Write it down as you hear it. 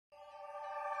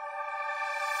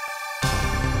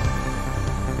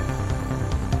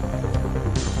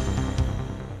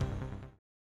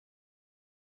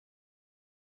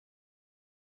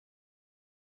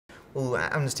Well,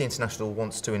 Amnesty International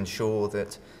wants to ensure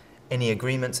that any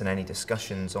agreements and any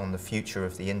discussions on the future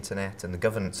of the internet and the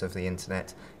governance of the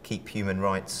internet keep human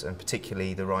rights, and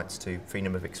particularly the rights to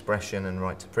freedom of expression and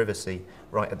right to privacy,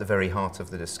 right at the very heart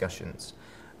of the discussions.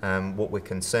 What we're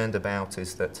concerned about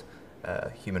is that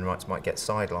human rights might get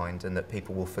sidelined and that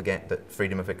people will forget that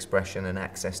freedom of expression and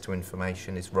access to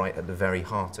information is right at the very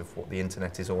heart of what the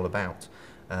internet is all about.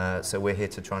 So we're here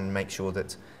to try and make sure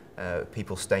that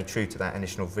people stay true to that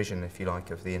initial vision, if you like,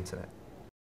 of the internet.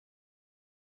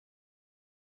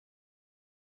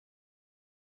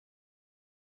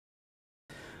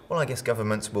 Well, I guess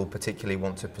governments will particularly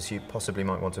want to possibly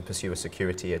might want to pursue a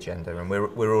security agenda, and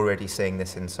we're already seeing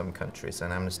this in some countries,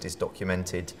 and Amnesty's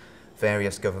documented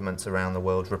various governments around the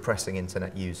world repressing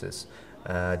internet users,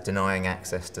 denying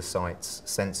access to sites,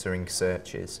 censoring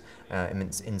searches,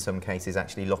 in some cases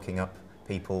actually locking up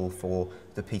people for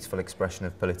the peaceful expression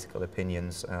of political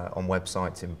opinions on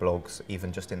websites, in blogs,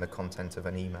 even just in the content of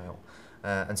an email.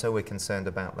 And so we're concerned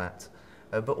about that,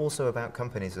 but also about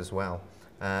companies as well.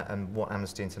 And what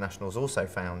Amnesty International has also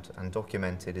found and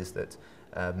documented is that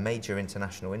major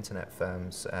international internet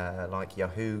firms like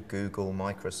Yahoo, Google,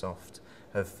 Microsoft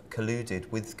have colluded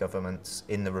with governments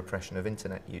in the repression of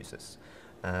internet users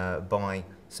by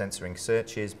censoring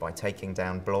searches, by taking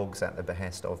down blogs at the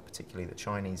behest of particularly the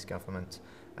Chinese government,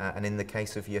 and in the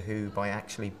case of Yahoo, by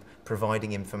actually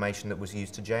providing information that was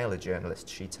used to jail a journalist,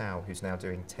 Shi Tao, who's now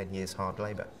doing 10 years hard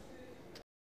labour.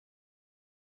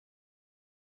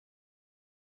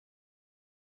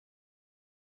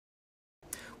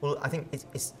 Well, I think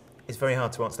it's very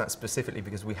hard to answer that specifically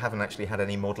because we haven't actually had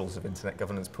any models of internet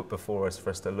governance put before us for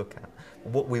us to look at.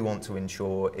 What we want to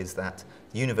ensure is that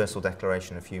the Universal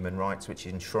Declaration of Human Rights, which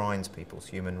enshrines people's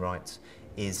human rights,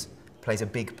 plays a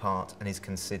big part and is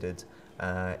considered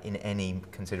in any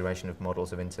consideration of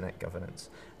models of internet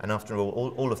governance. And after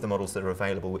all of the models that are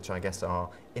available, which I guess are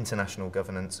international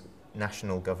governance,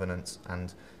 national governance,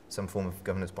 and some form of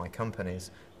governance by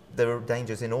companies, there are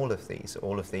dangers in all of these.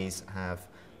 All of these have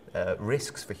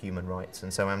risks for human rights,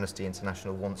 and so Amnesty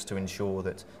International wants to ensure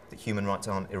that human rights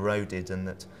aren't eroded, and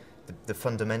that the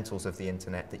fundamentals of the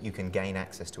internet, that you can gain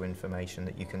access to information,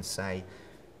 that you can say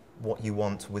what you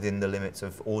want within the limits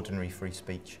of ordinary free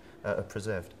speech, are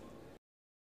preserved.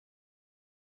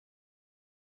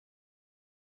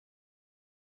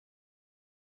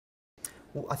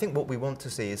 Well, I think what we want to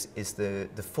see is the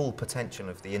full potential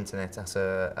of the internet as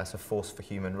a force for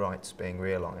human rights being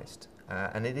realised.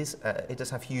 And it does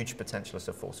have huge potential as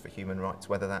a force for human rights,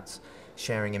 whether that's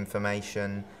sharing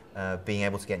information, being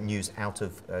able to get news out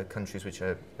of countries which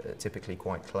are typically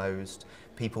quite closed,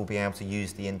 people being able to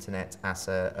use the internet as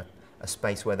a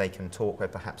space where they can talk where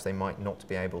perhaps they might not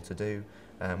be able to do.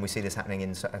 We see this happening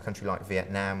in a country like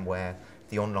Vietnam, where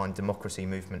the online democracy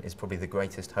movement is probably the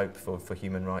greatest hope for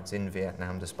human rights in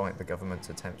Vietnam, despite the government's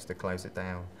attempts to close it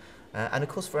down. And of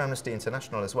course for Amnesty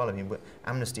International as well. I mean,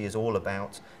 Amnesty is all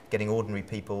about getting ordinary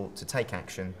people to take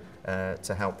action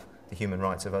to help the human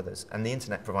rights of others. And the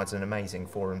internet provides an amazing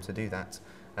forum to do that.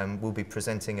 We'll be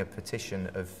presenting a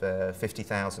petition of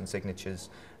 50,000 signatures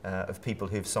of people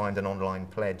who've signed an online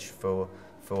pledge for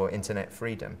internet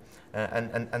freedom.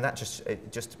 And that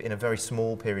just in a very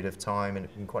small period of time, and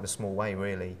in quite a small way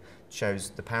really, shows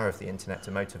the power of the internet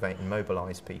to motivate and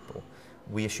mobilise people.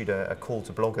 We issued a call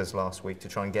to bloggers last week to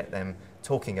try and get them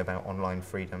talking about online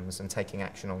freedoms and taking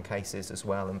action on cases as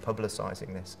well, and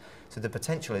publicising this. So the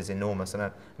potential is enormous, and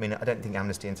I don't think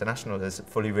Amnesty International has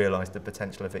fully realised the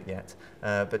potential of it yet,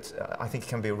 but I think it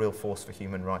can be a real force for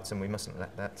human rights, and we mustn't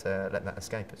let that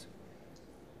escape us.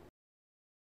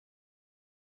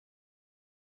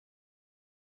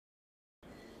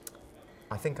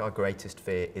 I think our greatest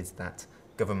fear is that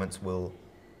governments will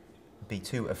be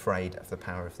too afraid of the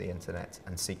power of the internet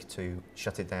and seek to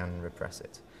shut it down and repress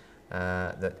it.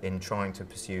 That in trying to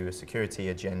pursue a security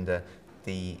agenda,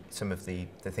 some of the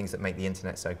things that make the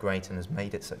internet so great and has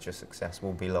made it such a success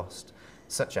will be lost,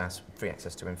 such as free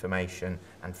access to information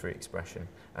and free expression.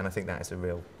 And I think that is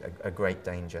a great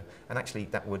danger. And actually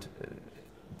that would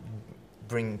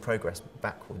bring progress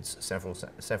backwards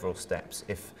several steps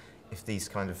if these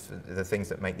kind of the things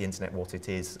that make the internet what it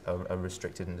is are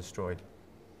restricted and destroyed.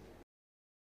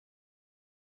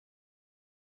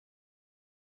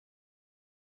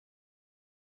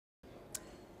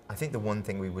 I think the one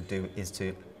thing we would do is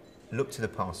to look to the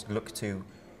past, look to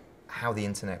how the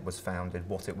internet was founded,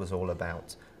 what it was all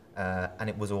about, and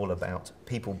it was all about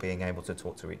people being able to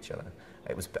talk to each other.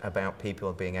 It was about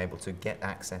people being able to get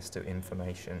access to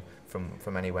information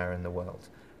from anywhere in the world.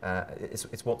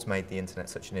 It's what's made the internet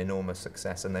such an enormous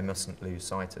success, and they mustn't lose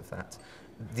sight of that.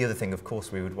 The other thing, of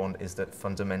course, we would want is that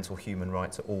fundamental human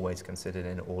rights are always considered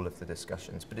in all of the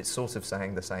discussions, but it's sort of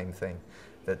saying the same thing,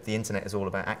 that the internet is all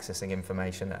about accessing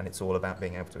information and it's all about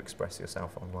being able to express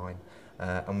yourself online.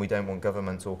 And we don't want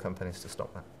governments or companies to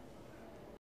stop that.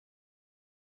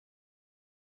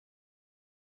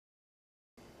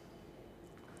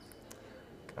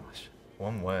 Gosh,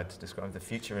 one word to describe the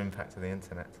future impact of the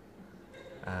internet.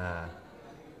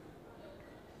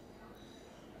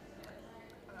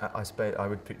 I suppose I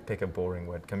would pick a boring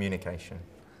word: communication.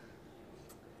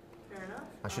 Fair enough.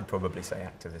 I should probably say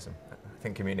activism. I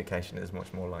think communication is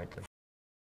much more likely.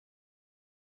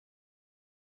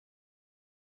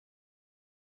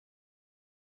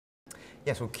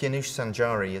 Yes, well, Kianush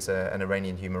Sanjari is an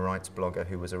Iranian human rights blogger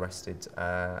who was arrested,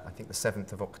 I think, the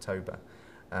 7th of October.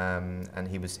 And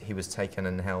he was taken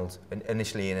and held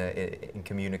initially in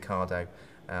Communicado.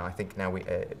 I think now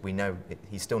we know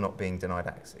he's still not being denied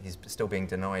access. He's still being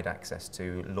denied access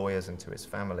to lawyers and to his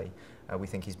family. We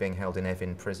think he's being held in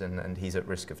Evin prison and he's at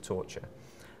risk of torture.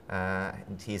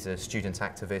 And he's a student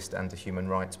activist and a human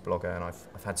rights blogger, and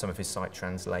I've had some of his site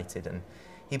translated, and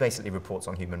he basically reports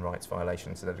on human rights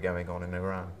violations that are going on in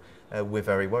Iran. We're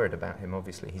very worried about him,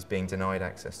 obviously. He's being denied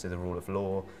access to the rule of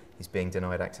law, he's being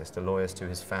denied access to lawyers, to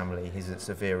his family, he's at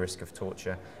severe risk of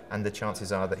torture, and the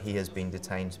chances are that he has been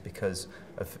detained because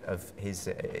of his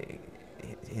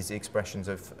expressions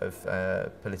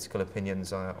of political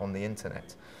opinions on the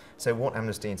internet. So what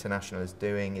Amnesty International is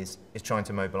doing is trying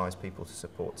to mobilise people to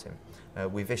support him.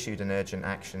 We've issued an urgent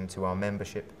action to our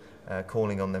membership,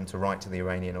 calling on them to write to the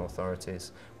Iranian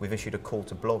authorities. We've issued a call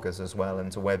to bloggers as well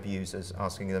and to web users,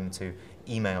 asking them to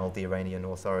email the Iranian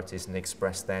authorities and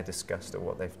express their disgust at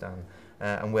what they've done.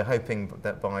 And we're hoping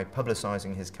that by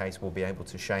publicising his case, we'll be able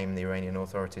to shame the Iranian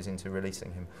authorities into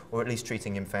releasing him, or at least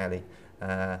treating him fairly.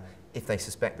 If they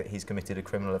suspect that he's committed a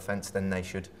criminal offence, then they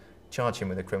should charge him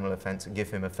with a criminal offence and give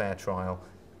him a fair trial,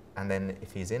 and then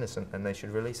if he's innocent, then they should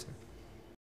release him.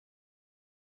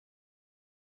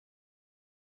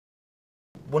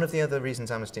 One of the other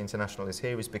reasons Amnesty International is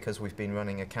here is because we've been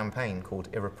running a campaign called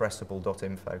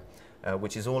irrepressible.info,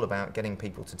 which is all about getting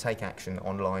people to take action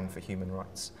online for human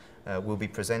rights. We'll be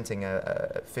presenting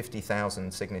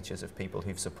 50,000 signatures of people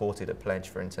who've supported a pledge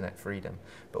for internet freedom,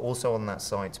 but also on that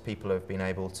site people have been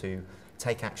able to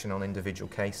take action on individual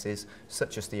cases,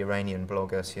 such as the Iranian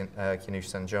blogger Kianush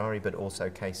Sanjari, but also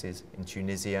cases in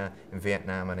Tunisia, in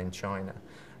Vietnam and in China.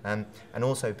 And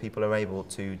also people are able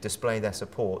to display their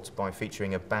support by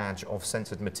featuring a badge of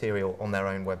censored material on their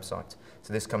own website.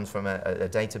 So this comes from a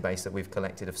database that we've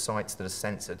collected of sites that are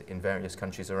censored in various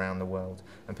countries around the world.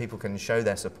 And people can show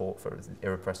their support for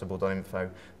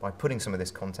irrepressible.info by putting some of this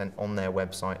content on their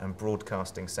website and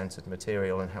broadcasting censored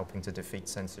material and helping to defeat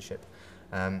censorship.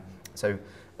 So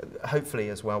hopefully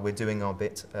as well we're doing our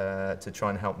bit to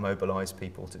try and help mobilise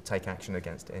people to take action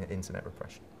against internet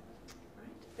repression. Right.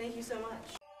 Thank you so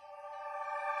much.